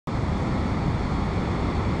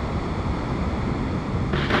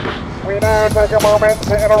We now take a moment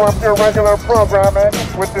to interrupt your regular programming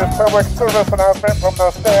with this public service announcement from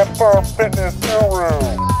the Stomp Fitness Guru.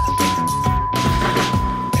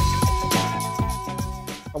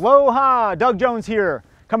 Aloha, Doug Jones here,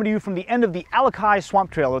 coming to you from the end of the Alakai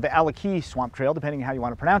Swamp Trail, or the Alaki Swamp Trail, depending on how you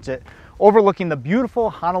want to pronounce it, overlooking the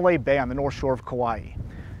beautiful Hanalei Bay on the north shore of Kauai.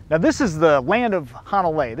 Now this is the land of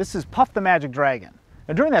Hanalei. This is Puff the Magic Dragon.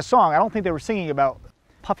 Now during that song, I don't think they were singing about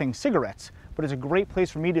puffing cigarettes, but it's a great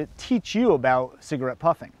place for me to teach you about cigarette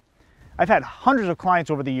puffing. I've had hundreds of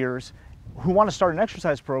clients over the years who want to start an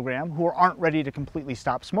exercise program who aren't ready to completely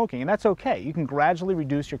stop smoking, and that's okay. You can gradually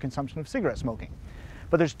reduce your consumption of cigarette smoking.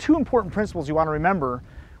 But there's two important principles you want to remember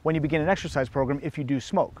when you begin an exercise program if you do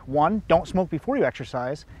smoke. One, don't smoke before you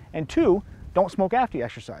exercise, and two, don't smoke after you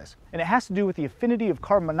exercise. And it has to do with the affinity of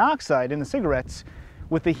carbon monoxide in the cigarettes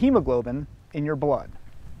with the hemoglobin in your blood.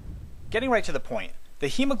 Getting right to the point, the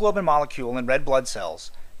hemoglobin molecule in red blood cells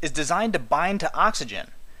is designed to bind to oxygen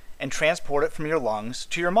and transport it from your lungs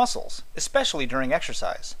to your muscles, especially during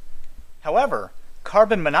exercise. However,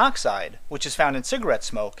 carbon monoxide, which is found in cigarette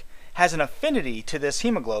smoke, has an affinity to this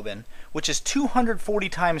hemoglobin, which is 240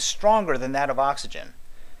 times stronger than that of oxygen.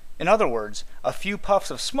 In other words, a few puffs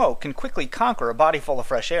of smoke can quickly conquer a body full of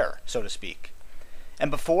fresh air, so to speak. And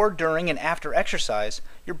before, during, and after exercise,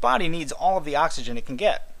 your body needs all of the oxygen it can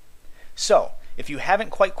get. So, if you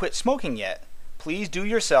haven't quite quit smoking yet, please do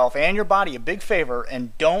yourself and your body a big favor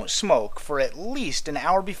and don't smoke for at least an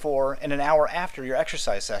hour before and an hour after your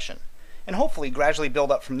exercise session, and hopefully gradually build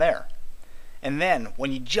up from there. And then,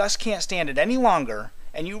 when you just can't stand it any longer,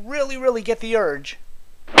 and you really get the urge.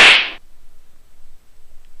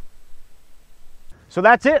 So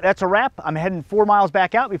that's it, that's a wrap. I'm heading 4 miles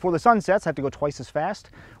back out before the sun sets. I have to go twice as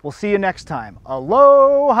fast. We'll see you next time.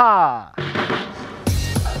 Aloha!